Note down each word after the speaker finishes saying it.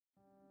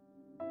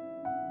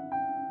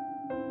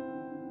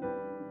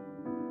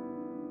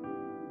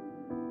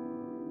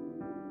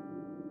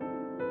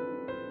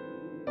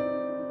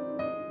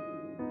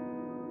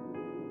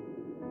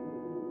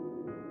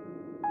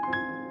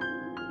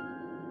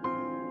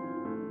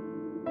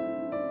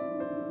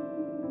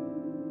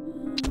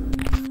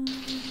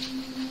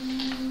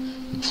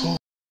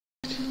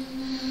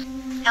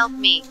help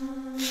me?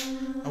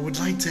 I would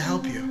like to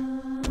help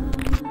you.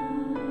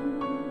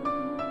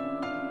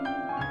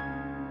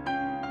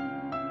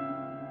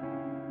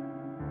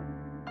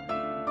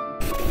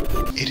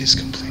 It is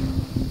complete.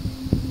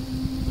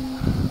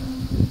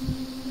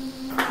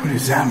 What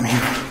does that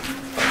mean?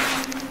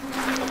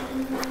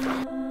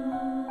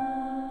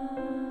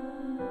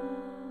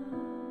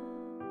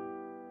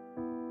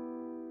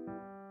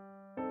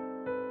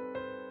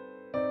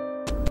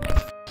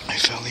 I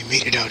finally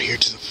made it out here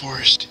to the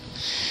forest,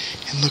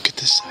 and look at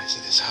the size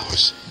of this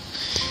house.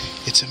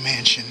 It's a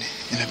mansion,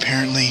 and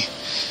apparently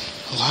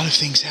a lot of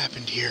things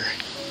happened here.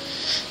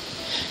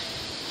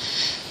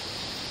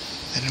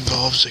 That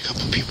involves a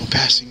couple people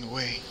passing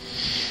away.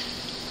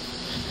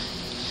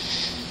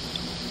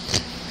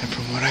 And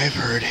from what I've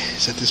heard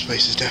is that this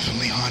place is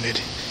definitely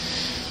haunted.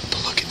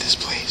 But look at this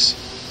place.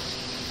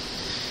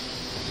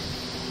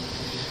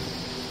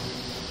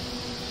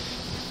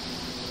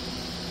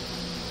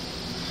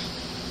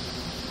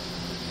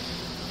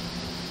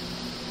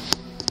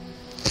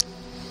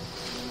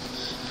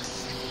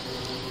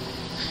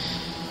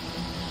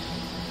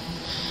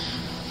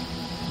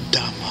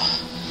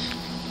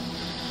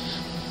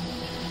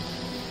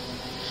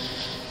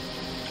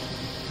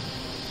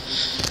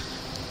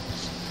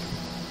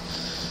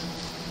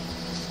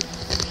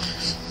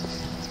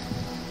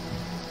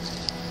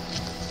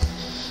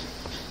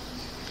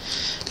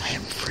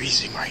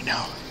 Freezing right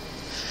now.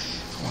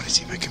 I want to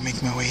see if I can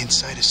make my way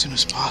inside as soon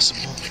as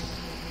possible.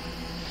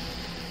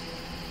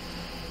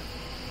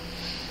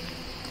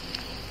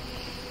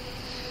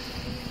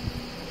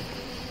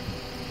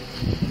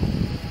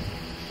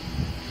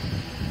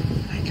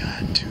 I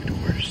got 2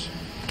 doors.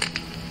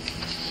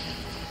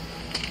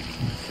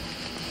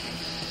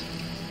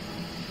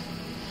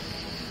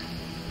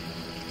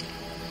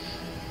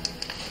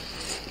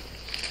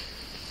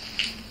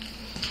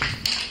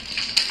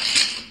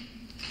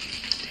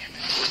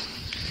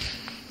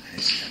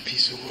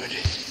 Piece of wood.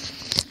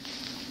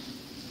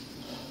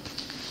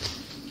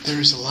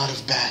 There's a lot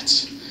of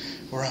bats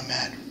where I'm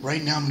at.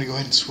 Right now I'm going to go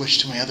ahead and switch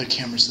to my other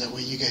camera so that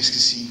way you guys can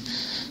see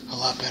a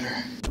lot better.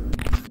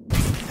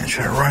 And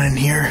try to run in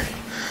here.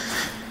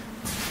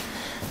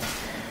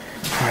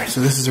 Alright, so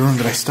this is the room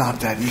that I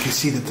stopped at. You can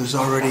see that there's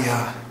already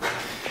a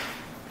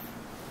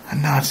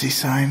Nazi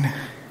sign.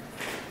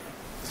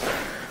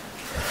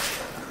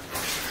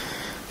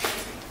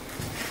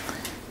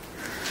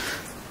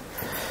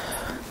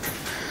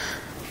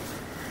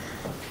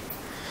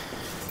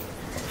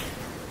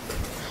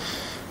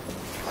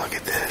 Look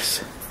at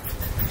this.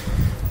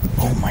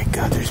 Oh my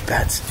God, there's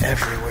bats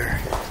everywhere.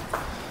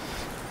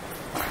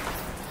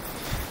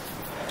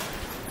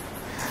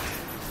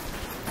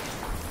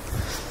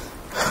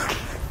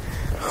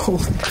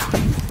 Holy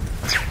crap.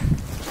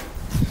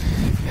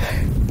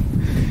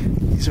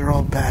 These are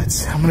all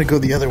bats. I'm gonna go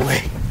the other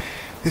way.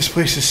 This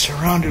place is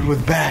surrounded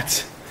with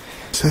bats.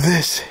 So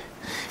this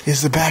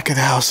is the back of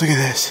the house. Look at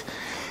this.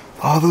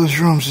 All those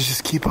rooms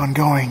just keep on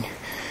going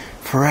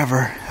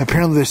forever.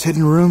 Apparently there's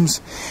hidden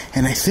rooms,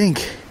 and I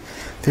think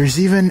there's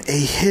even a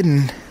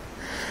hidden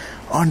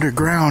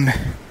underground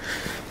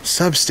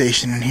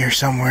substation in here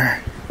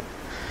somewhere.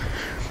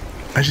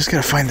 I just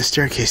gotta find the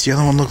staircase. The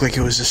other one looked like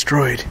it was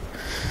destroyed.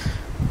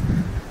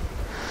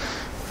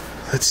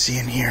 Let's see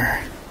in here.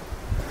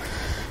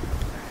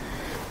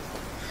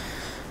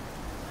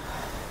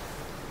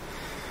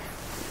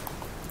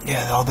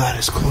 Yeah, all that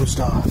is closed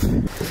off.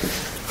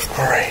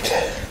 Alright.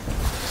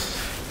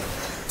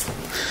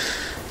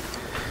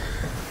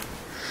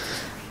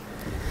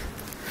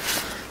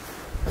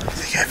 I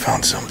think I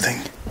found something.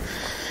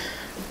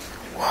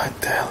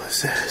 What the hell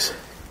is this?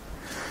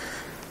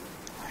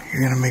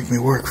 You're gonna make me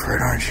work for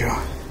it, aren't you?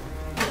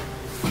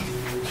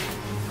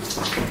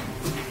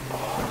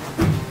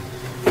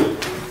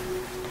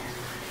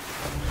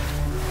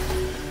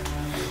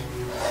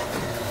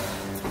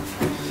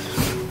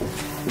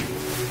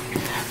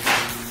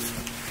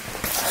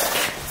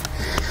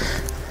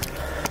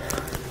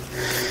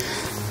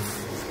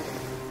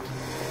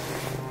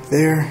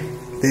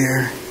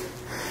 There,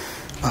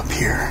 up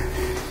here.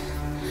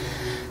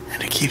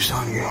 And it keeps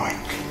on going.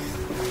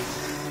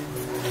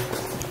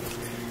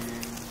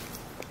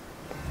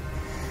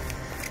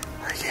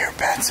 I hear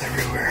bats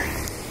everywhere.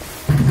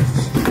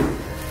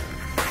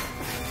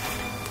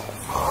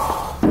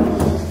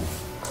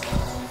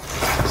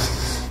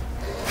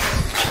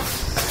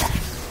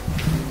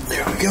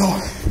 There we go.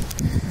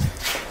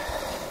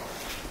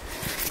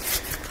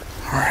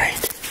 Alright.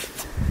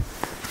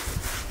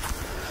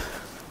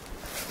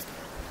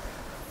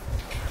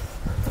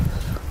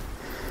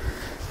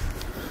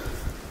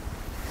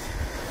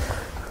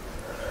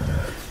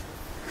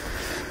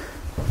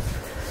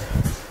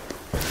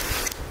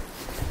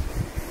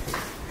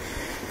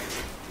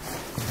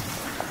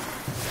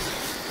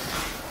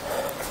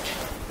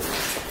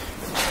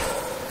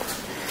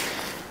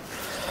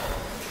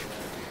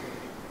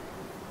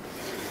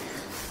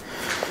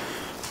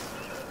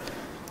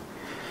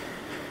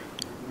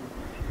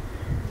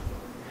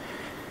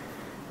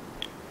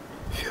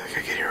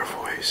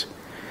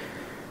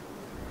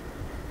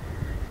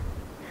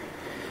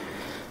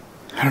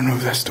 I don't know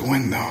if that's the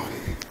wind though.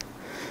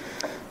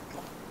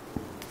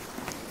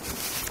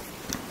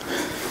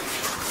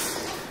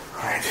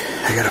 Alright,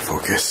 I gotta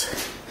focus.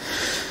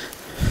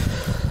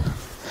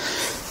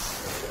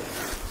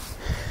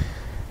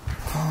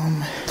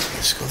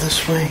 Let's go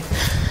this way.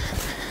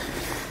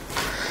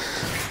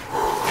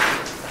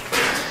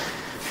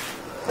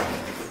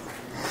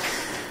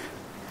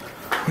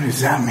 What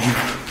does that mean?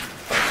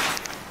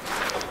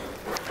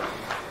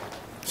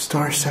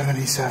 Star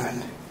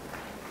 77.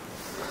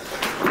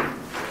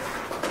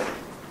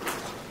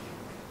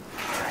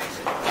 Alright.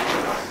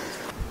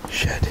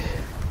 Shit.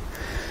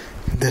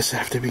 This I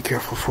have to be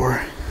careful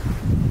for.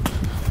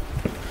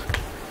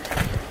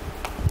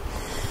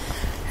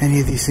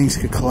 Any of these things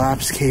could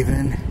collapse, cave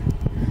in,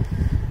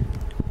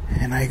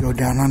 and I go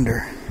down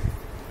under.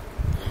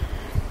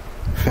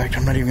 In fact,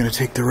 I'm not even going to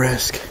take the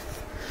risk.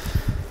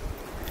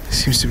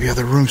 Seems to be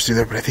other rooms through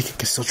there, but I think it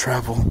can still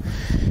travel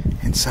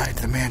inside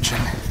the mansion.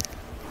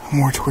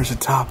 More towards the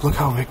top. Look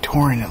how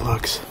Victorian it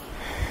looks.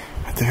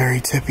 At the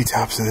very tippy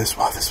tops of this.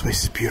 Wow, this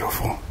place is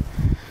beautiful.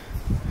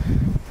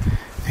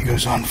 It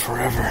goes on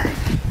forever.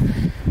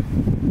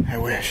 I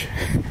wish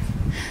I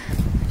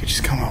could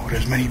just come out with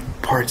as many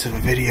parts of a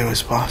video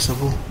as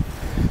possible.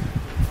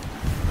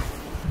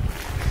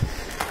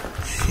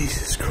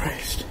 Jesus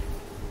Christ.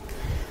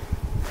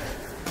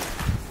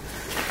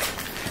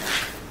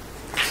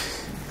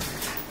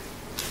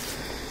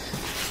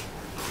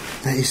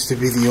 That used to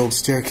be the old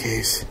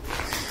staircase.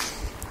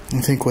 I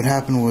think what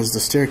happened was the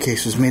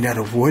staircase was made out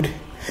of wood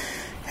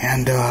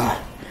and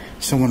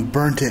someone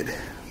burnt it.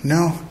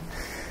 No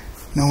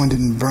one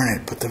didn't burn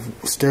it, but the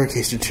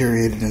staircase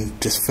deteriorated and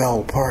just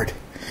fell apart.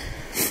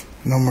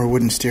 No more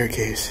wooden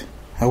staircase.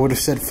 I would have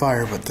said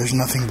fire, but there's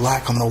nothing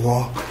black on the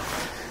wall.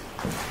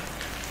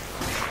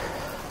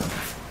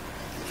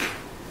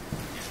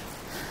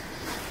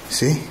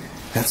 See?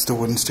 That's the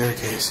wooden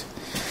staircase.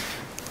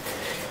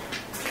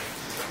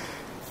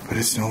 But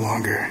it's no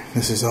longer.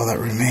 This is all that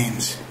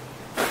remains.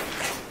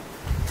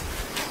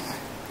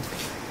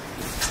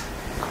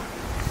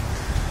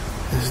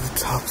 This is the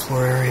top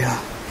floor area.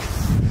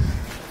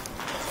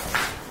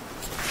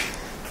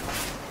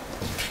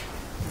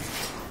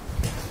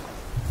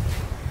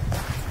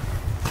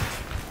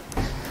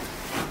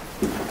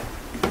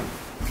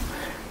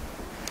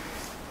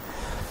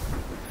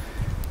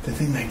 The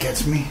thing that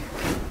gets me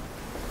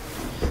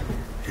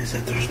is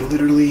that there's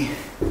literally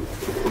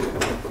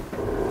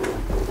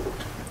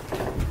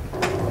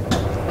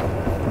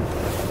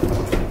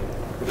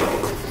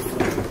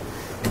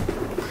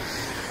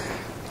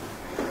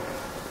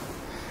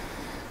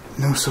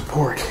no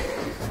support.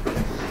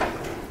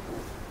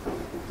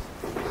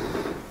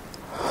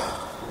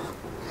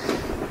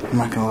 I'm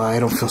not gonna lie, I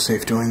don't feel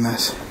safe doing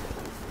this.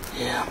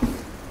 Yeah,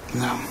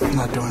 no, I'm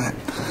not doing it.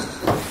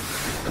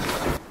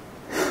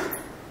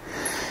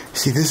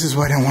 See, this is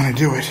why I don't want to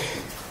do it.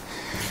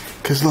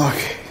 Because look,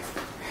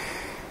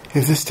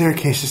 if this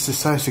staircase just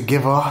decides to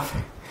give off,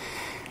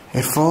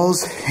 it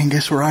falls, and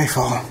guess where I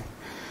fall?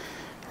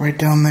 Right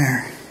down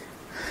there.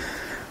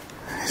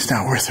 It's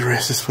not worth the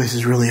risk. This place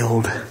is really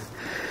old.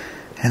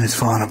 And it's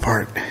falling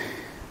apart.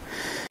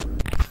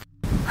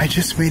 I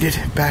just made it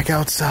back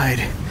outside.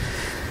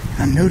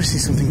 I'm noticing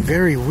something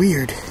very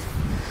weird.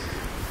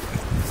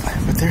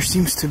 But there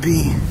seems to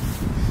be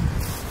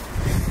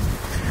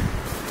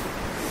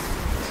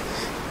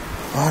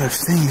a lot of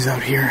things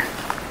out here.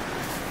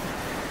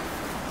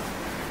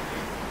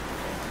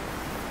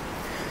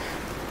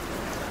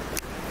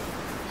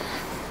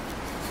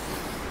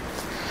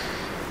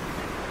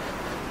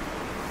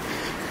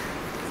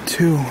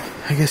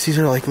 I guess these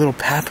are like little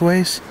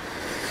pathways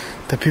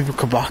that people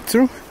could walk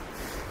through.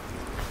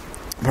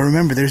 But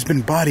remember, there's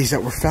been bodies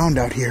that were found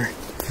out here.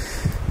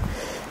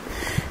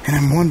 And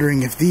I'm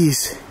wondering if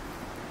these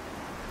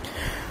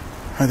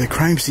are the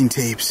crime scene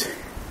tapes.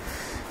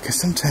 Because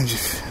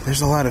sometimes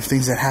there's a lot of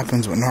things that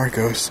happens with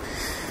narcos.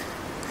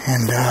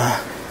 And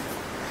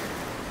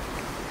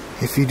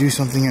if you do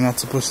something you're not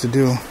supposed to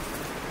do,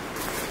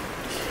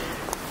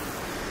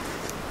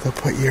 they'll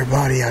put your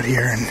body out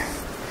here and,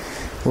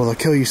 well, they'll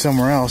kill you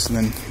somewhere else and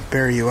then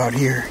bury you out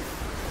here.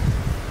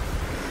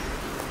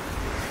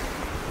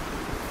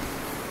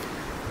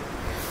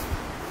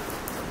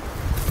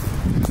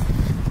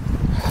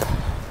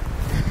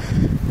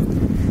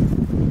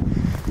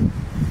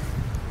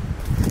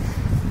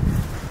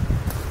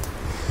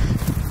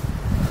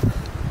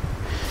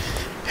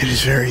 It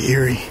is very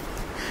eerie. I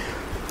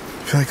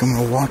feel like I'm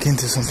going to walk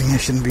into something I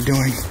shouldn't be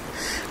doing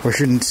or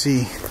shouldn't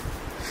see.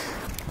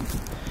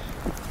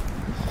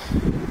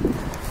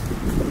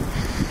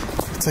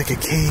 It's like a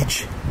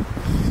cage.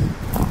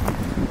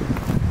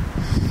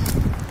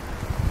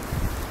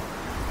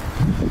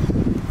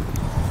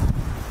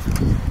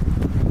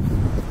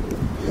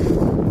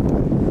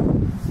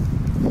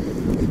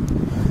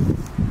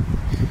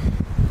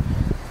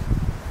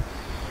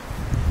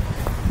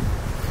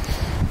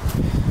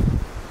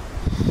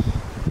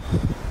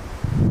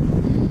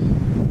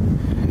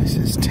 This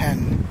is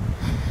 10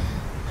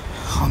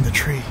 on the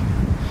tree.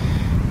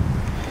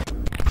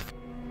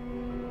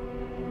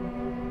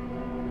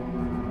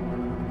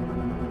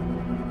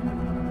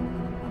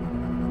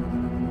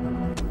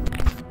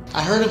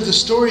 heard of the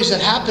stories that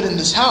happened in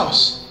this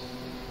house.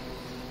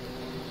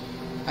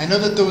 I know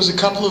that there was a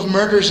couple of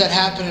murders that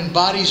happened and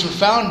bodies were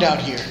found out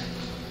here.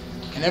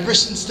 And ever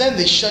since then,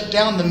 they shut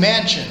down the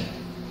mansion.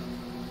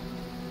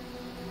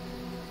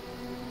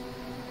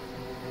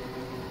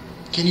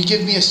 Can you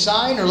give me a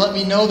sign or let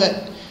me know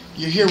that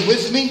you're here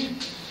with me?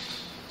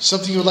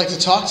 Something you would like to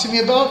talk to me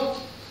about?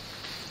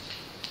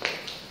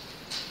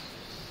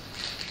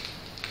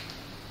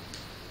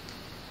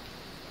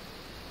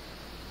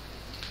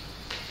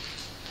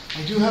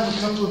 I do have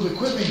a couple of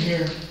equipment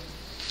here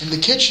in the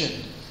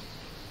kitchen.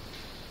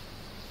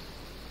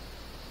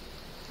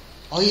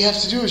 All you have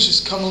to do is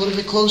just come a little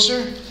bit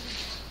closer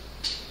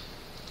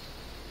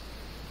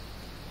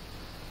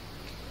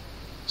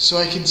so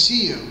I can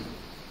see you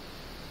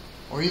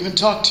or even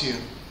talk to you.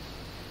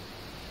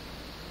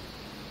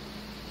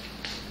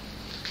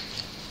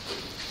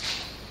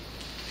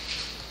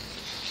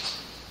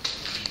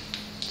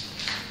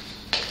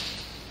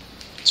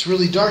 It's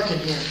really dark in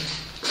here.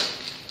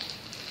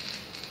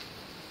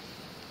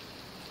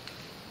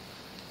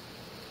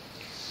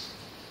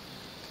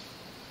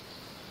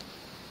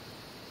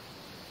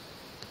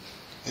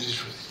 It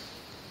is really.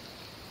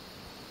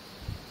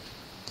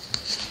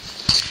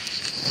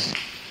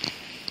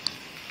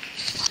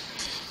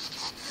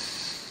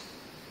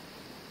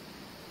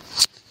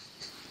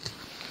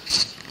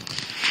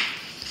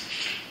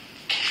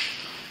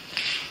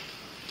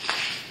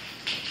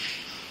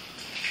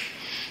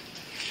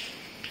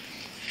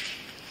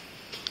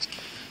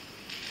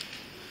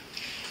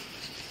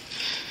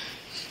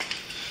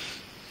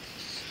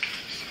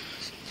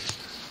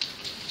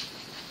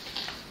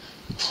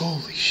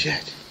 Holy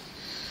shit.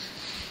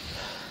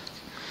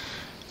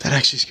 That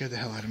actually scared the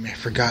hell out of me. I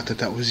forgot that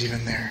that was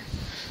even there.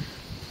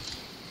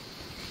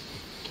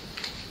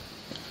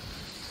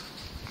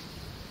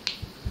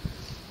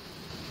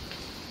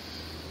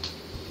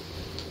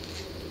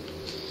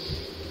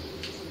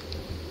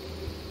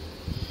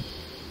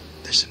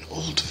 There's an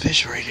old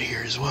fish right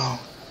here as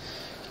well.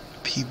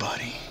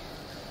 Peabody.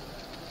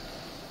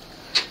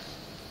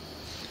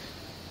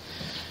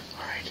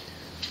 Alright.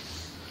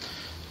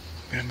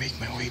 I'm gonna make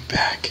my way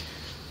back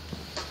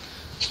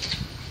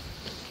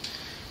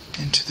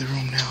into the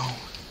room now.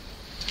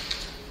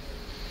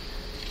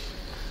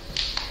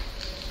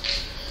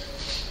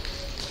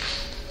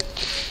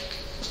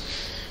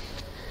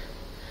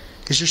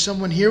 Is there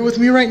someone here with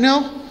me right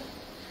now?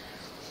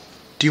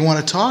 Do you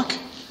want to talk?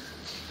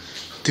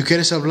 ¿Tú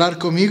quieres hablar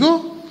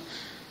conmigo?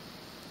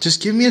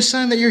 Just give me a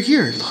sign that you're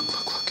here. Look,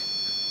 look, look.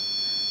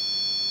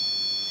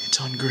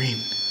 It's on green.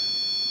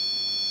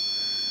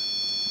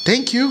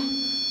 Thank you.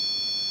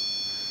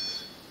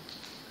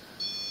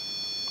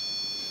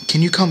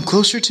 Can you come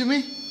closer to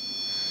me?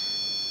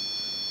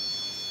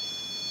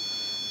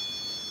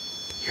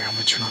 Here, I'm going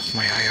to turn off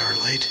my IR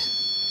light.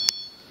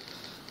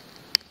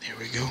 There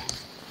we go.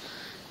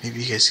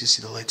 Maybe you guys can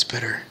see the lights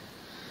better.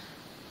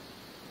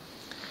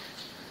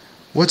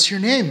 What's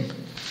your name?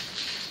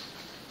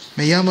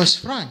 Me llamas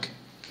Frank.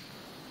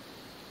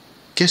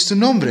 ¿Qué es tu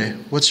nombre?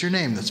 What's your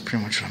name? That's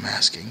pretty much what I'm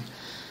asking.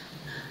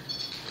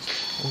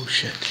 Oh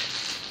shit.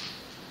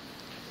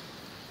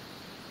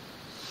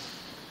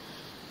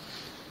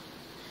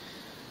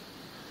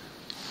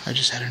 I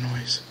just had a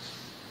noise.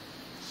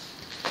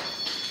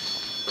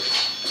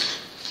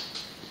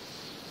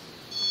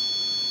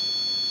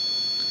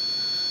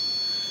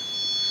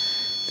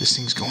 This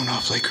thing's going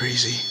off like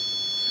crazy.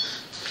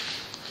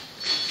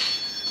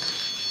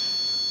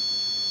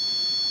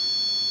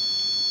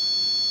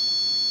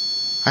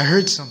 I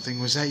heard something.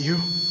 Was that you?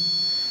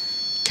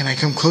 Can I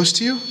come close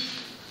to you?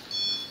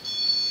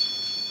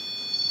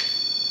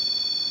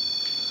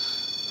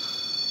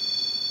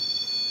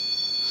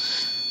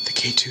 The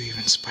K2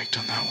 even spiked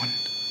on that one.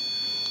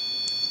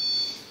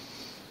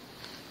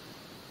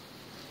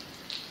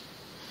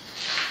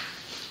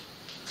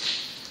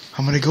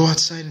 I'm gonna go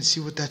outside and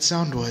see what that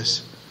sound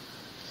was.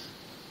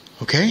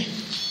 Okay?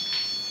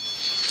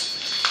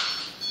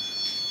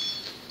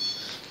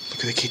 Look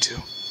at the K2.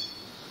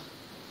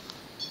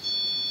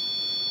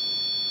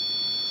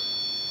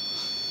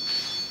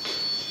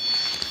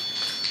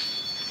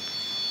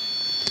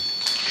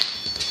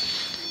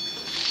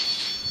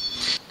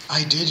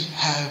 I did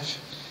have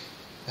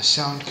a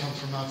sound come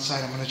from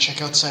outside. I'm going to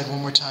check outside one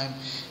more time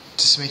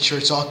just to make sure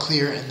it's all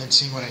clear and then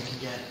seeing what I can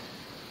get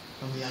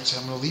from the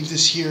outside. I'm going to leave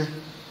this here.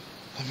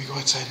 Let me go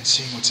outside and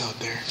see what's out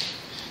there.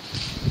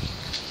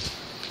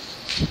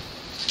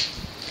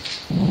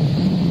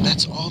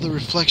 That's all the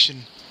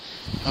reflection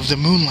of the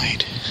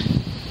moonlight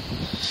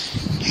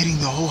hitting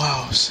the whole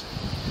house.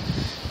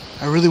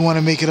 I really want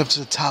to make it up to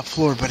the top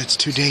floor, but it's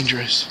too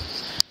dangerous.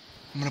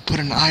 I'm going to put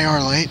an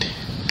IR light.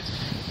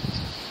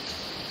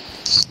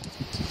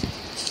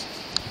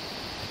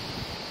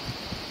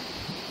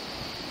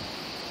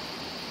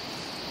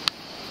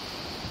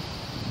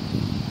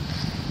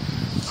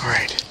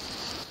 Alright,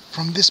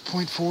 from this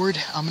point forward,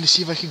 I'm going to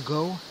see if I can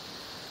go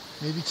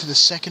maybe to the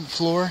second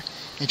floor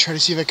and try to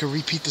see if I can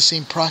repeat the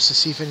same process,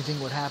 see if anything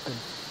would happen.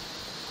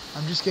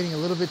 I'm just getting a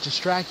little bit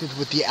distracted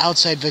with the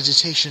outside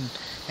vegetation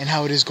and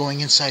how it is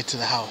going inside to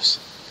the house.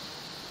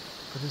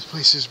 But this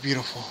place is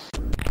beautiful.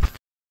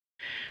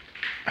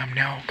 I'm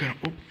now gonna,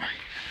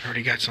 I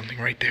already got something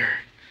right there.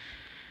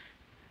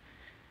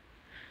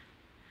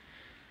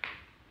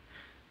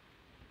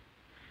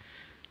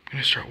 I'm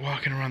gonna start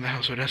walking around the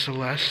house with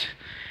SLS.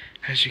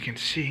 As you can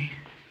see,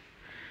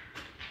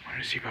 I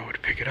wanted to see if I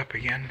would pick it up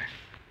again.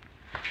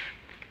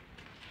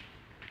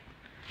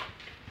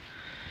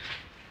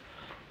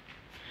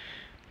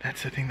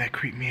 That's the thing that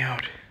creeped me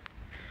out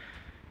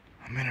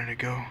a minute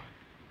ago.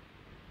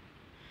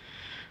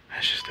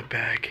 That's just a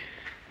bag.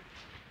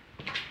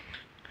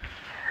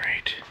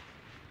 Alright.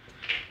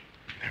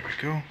 There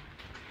we go.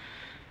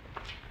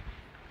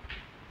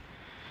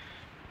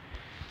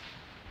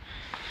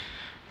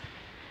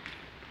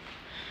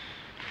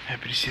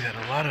 Happy to see that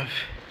a lot of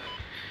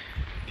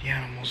the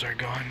animals are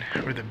gone,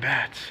 or the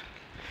bats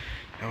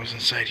that was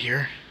inside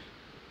here.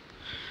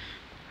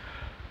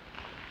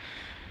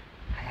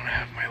 I don't want to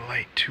have my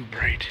light too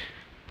bright.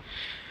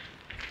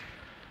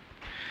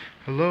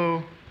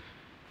 Hello?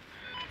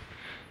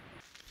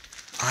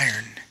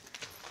 Iron.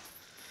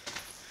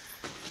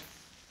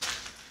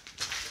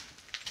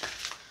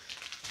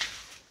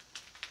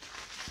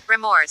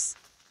 Remorse.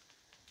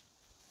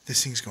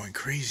 This thing's going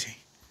crazy.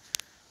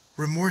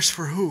 Remorse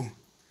for who?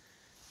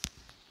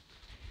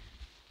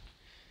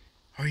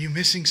 Are you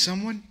missing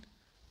someone?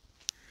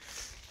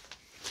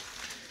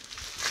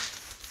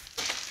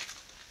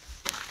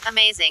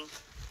 Amazing.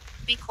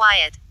 Be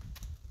quiet.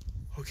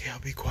 Okay, I'll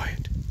be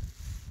quiet.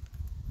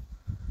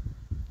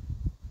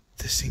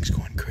 This thing's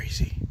going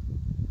crazy.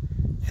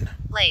 And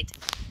Late.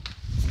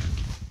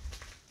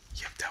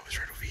 yep, that was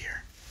right over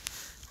here.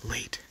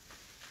 Late.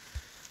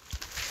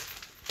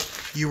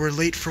 You were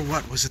late for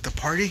what? Was it the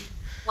party?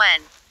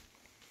 When?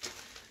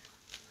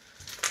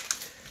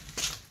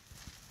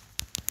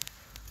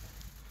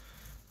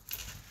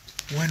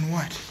 When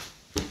what?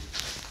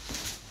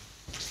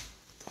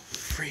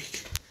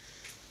 Freak.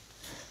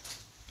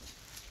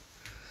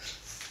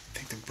 I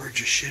think the bird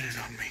just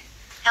shitted on me.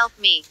 Help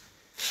me.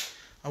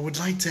 I would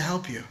like to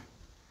help you,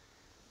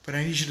 but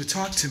I need you to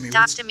talk to me.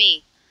 Talk to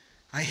me.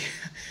 I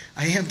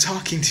am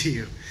talking to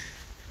you.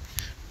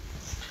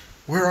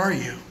 Where are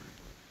you?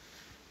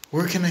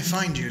 Where can I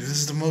find you? This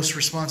is the most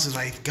responses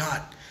I've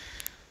got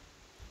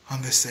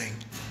on this thing.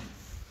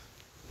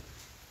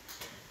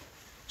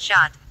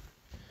 Shot.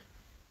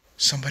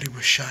 Somebody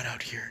was shot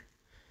out here.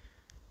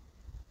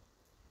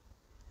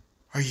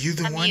 Are you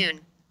the one?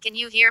 Immune. Can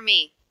you hear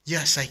me?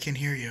 Yes, I can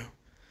hear you.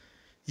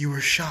 You were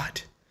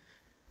shot.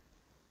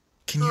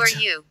 Who are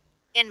you?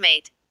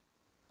 Inmate.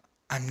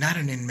 I'm not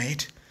an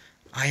inmate.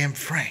 I am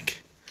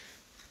Frank.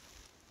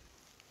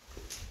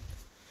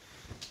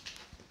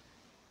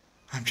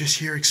 I'm just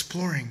here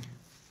exploring.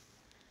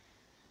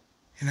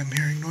 And I'm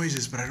hearing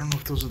noises, but I don't know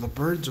if those are the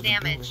birds or the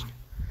building.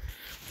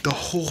 The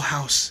whole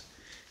house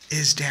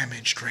is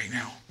damaged right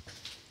now.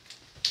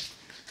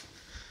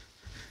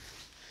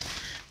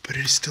 But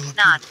it is still a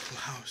beautiful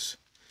house.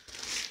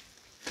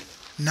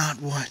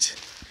 Not what?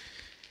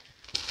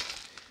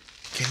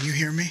 Can you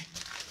hear me?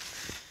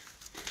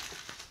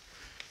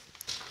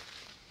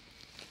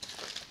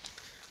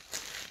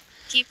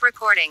 Keep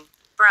recording.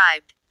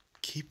 Bribed.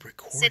 Keep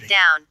recording. Sit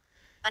down.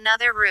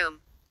 Another room.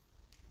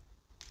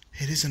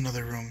 It is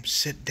another room.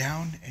 Sit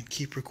down and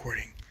keep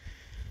recording.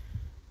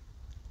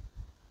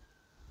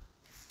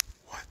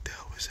 What the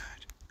hell was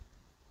that?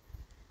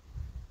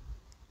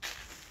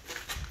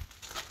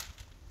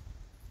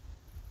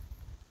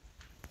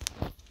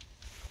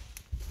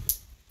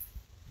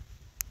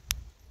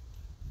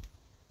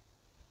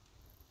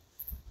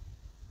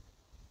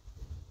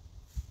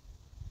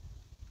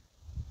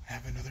 I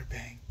have another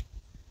bang.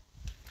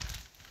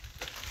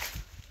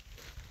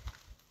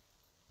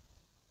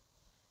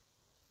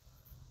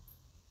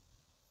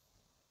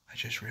 I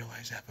just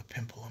realized I have a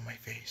pimple on my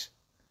face.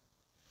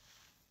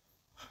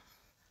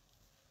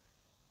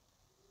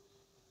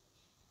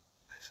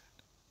 Listen.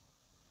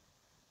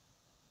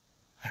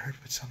 I heard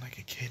what sounded like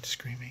a kid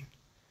screaming.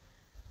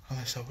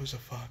 Unless that was a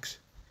fox.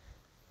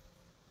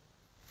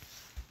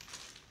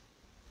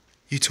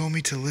 You told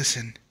me to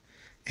listen,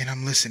 and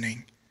I'm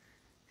listening.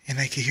 And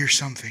I can hear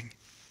something.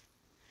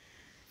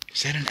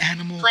 Is that an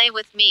animal? Play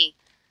with me.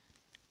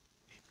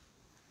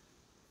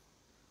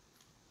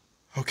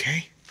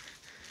 Okay.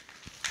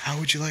 How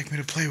would you like me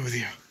to play with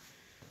you?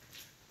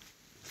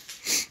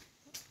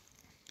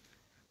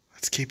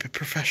 Let's keep it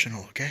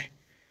professional, okay?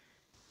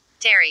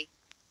 Terry.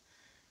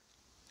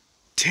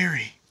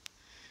 Terry.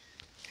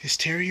 Is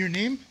Terry your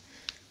name?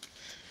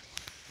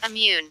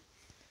 Immune.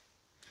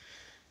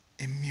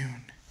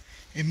 Immune.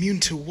 Immune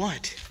to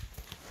what?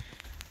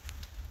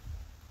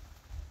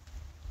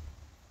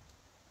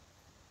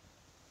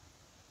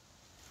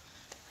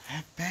 I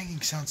have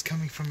banging sounds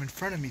coming from in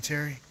front of me,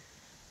 Terry.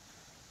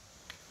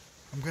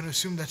 I'm going to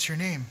assume that's your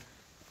name.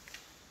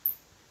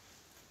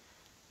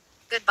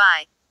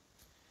 Goodbye.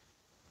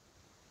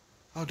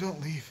 Oh,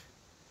 don't leave.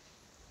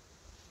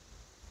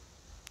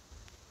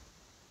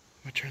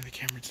 I'm going to turn the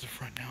camera to the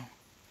front now.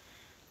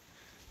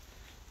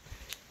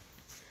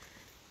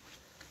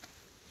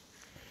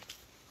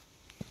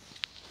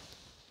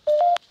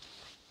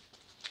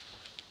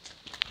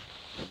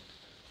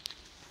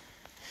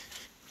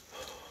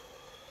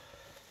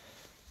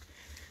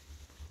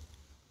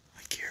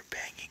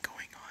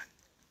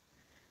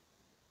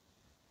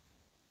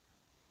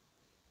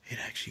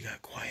 actually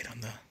got quiet on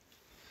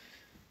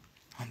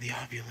the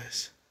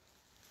ovulus.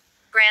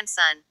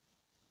 Grandson.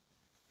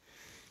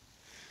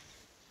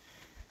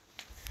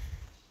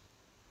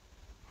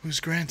 Who's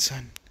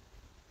grandson?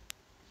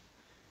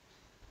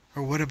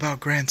 Or what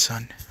about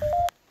grandson?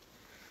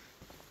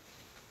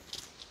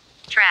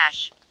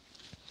 Trash.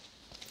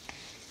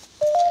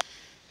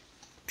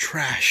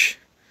 Trash.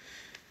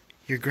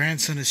 Your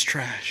grandson is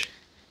trash.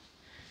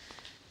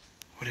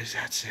 What does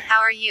that say? How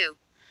are you?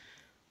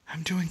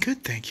 I'm doing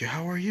good, thank you.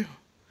 How are you?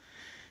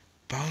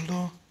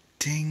 Paulo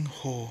Ding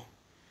Ho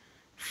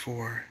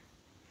for...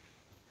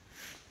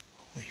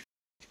 Holy f***.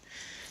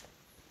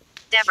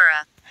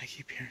 Deborah. I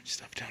keep hearing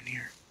stuff down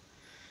here.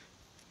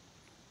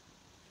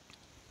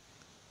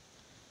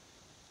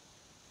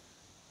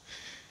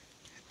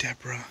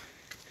 Deborah.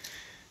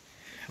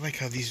 I like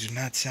how these do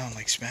not sound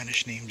like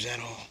Spanish names at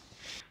all.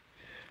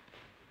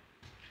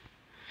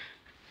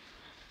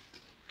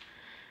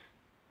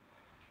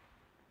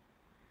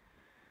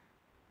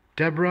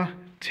 Deborah,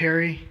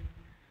 Terry,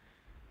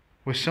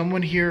 was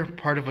someone here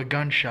part of a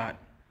gunshot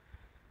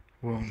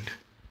wound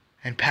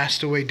and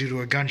passed away due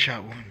to a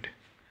gunshot wound?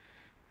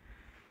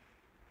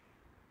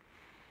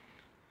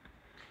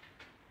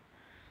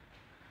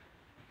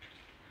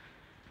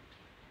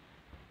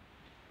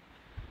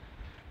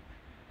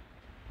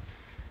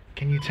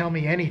 Can you tell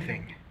me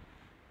anything?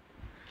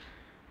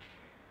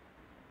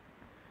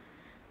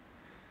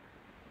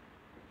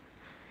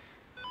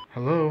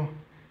 Hello?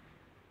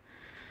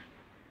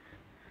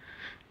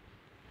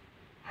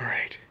 All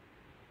right.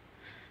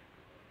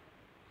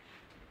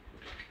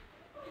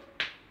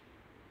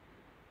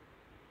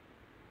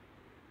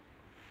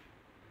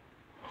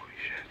 Holy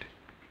shit.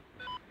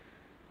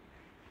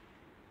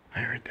 I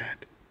heard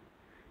that.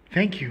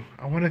 Thank you.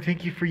 I want to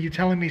thank you for you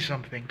telling me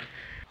something.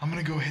 I'm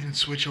going to go ahead and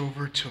switch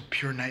over to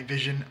pure night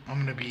vision.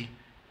 I'm going to be...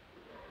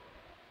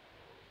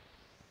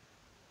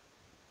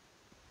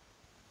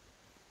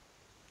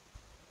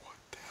 What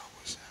the hell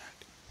was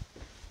that?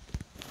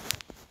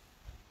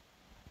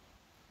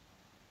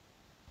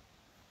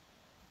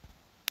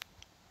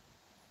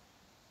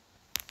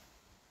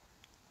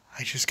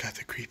 I just got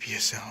the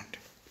creepiest sound.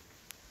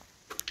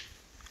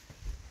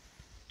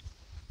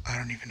 I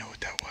don't even know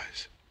what that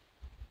was.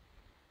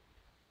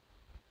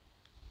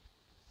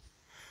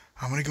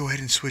 I'm going to go ahead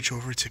and switch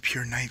over to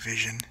pure night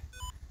vision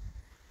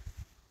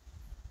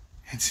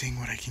and seeing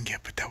what I can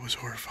get, but that was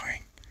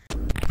horrifying.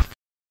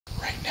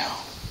 Right now,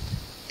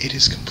 it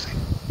is complete.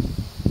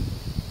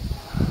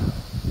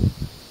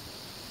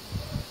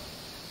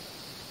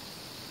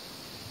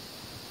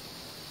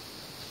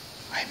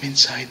 I'm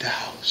inside the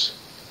house.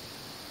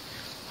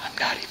 I'm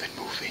not even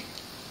moving.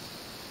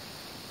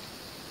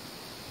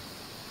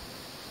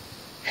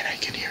 And I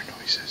can hear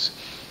noises.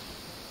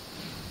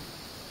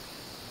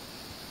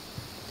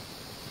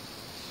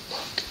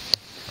 Look.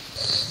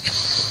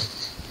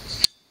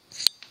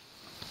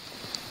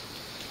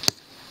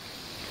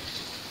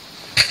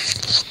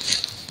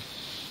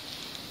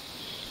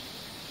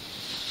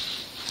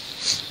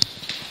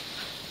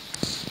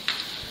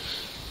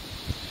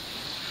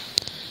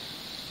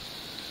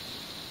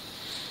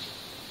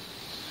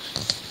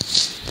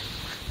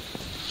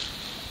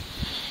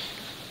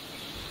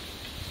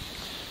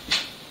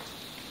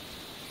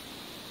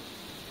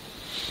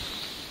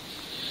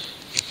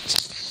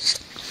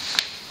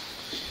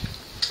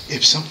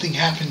 If something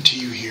happened to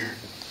you here,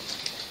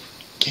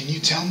 can you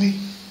tell me?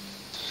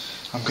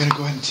 I'm gonna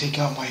go ahead and take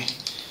out my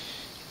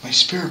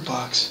spirit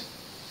box,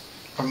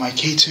 or my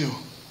K2.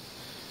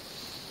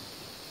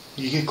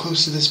 You get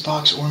close to this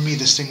box or me,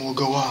 this thing will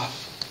go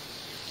off.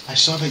 I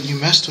saw that you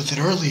messed with it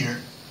earlier,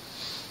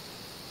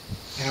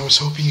 and I was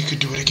hoping you could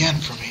do it again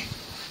for me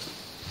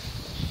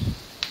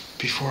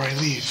before I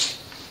leave.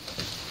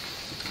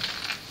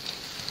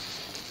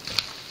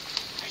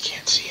 I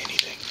can't see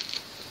anything.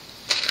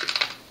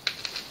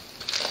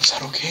 Is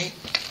that okay?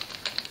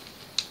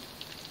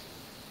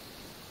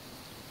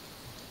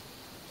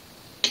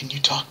 Can you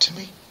talk to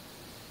me?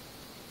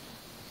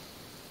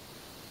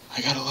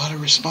 I got a lot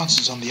of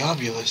responses on the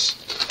ovulus.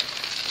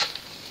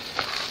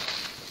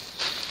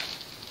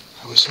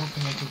 I was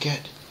hoping I could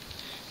get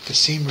the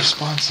same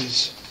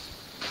responses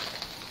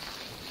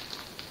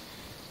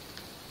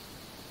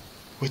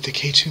with the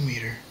K2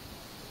 meter.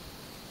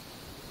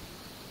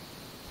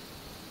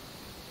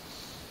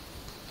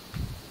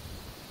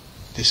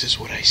 This is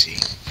what I see.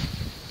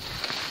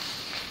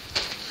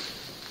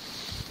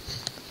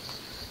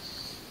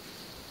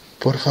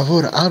 Por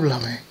favor,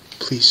 háblame.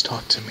 Please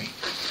talk to me.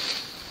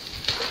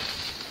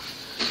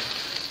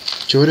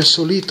 Yo eres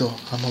solito.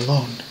 I'm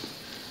alone.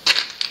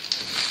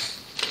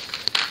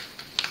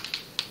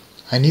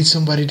 I need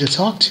somebody to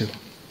talk to.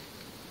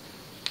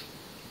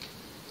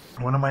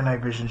 One of my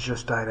night visions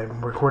just died. I've been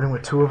recording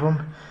with two of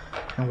them,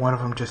 and one of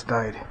them just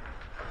died.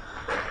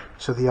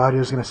 So the audio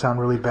is going to sound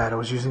really bad. I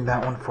was using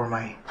that one for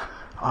my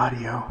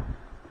audio.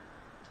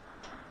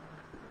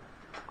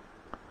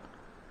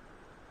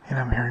 And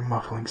I'm hearing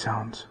muffling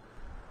sounds.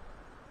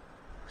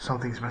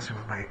 Something's messing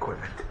with my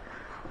equipment.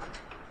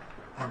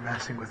 Or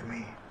messing with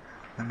me.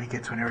 Let me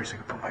get to an area so I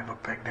can put my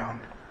book back down.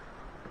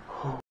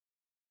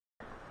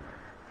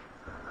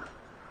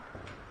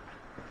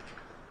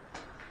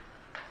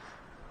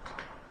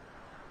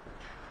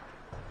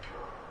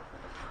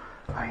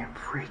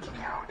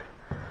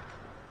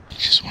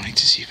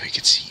 I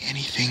could see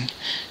anything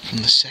from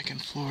the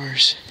second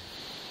floors.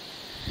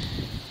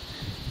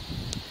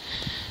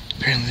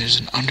 Apparently there's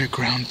an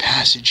underground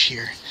passage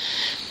here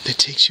that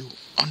takes you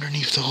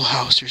underneath the whole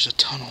house. There's a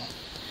tunnel.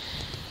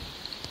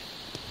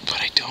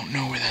 But I don't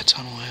know where that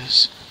tunnel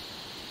is.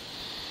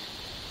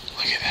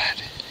 Look at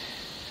that.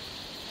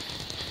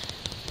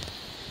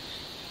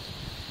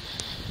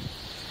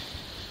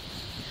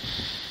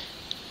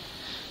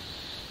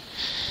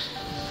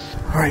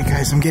 Alright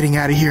guys, I'm getting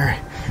out of here.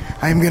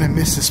 I am gonna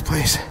miss this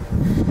place.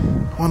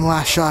 One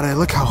last shot at it.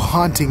 Look how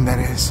haunting that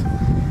is.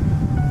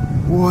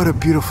 What a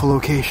beautiful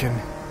location.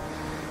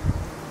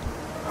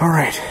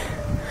 Alright,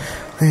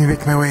 let me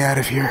make my way out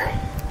of here.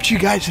 Hope you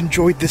guys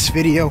enjoyed this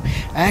video.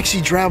 I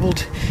actually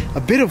traveled a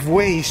bit of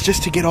ways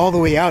just to get all the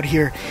way out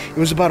here. It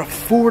was about a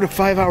 4 to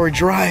 5 hour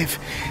drive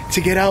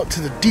to get out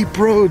to the deep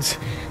roads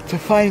to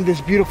find this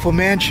beautiful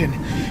mansion.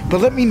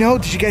 But let me know,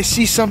 did you guys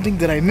see something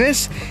that I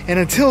missed? And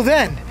until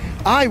then,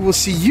 I will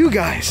see you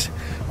guys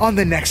on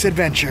the next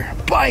adventure.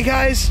 Bye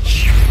guys!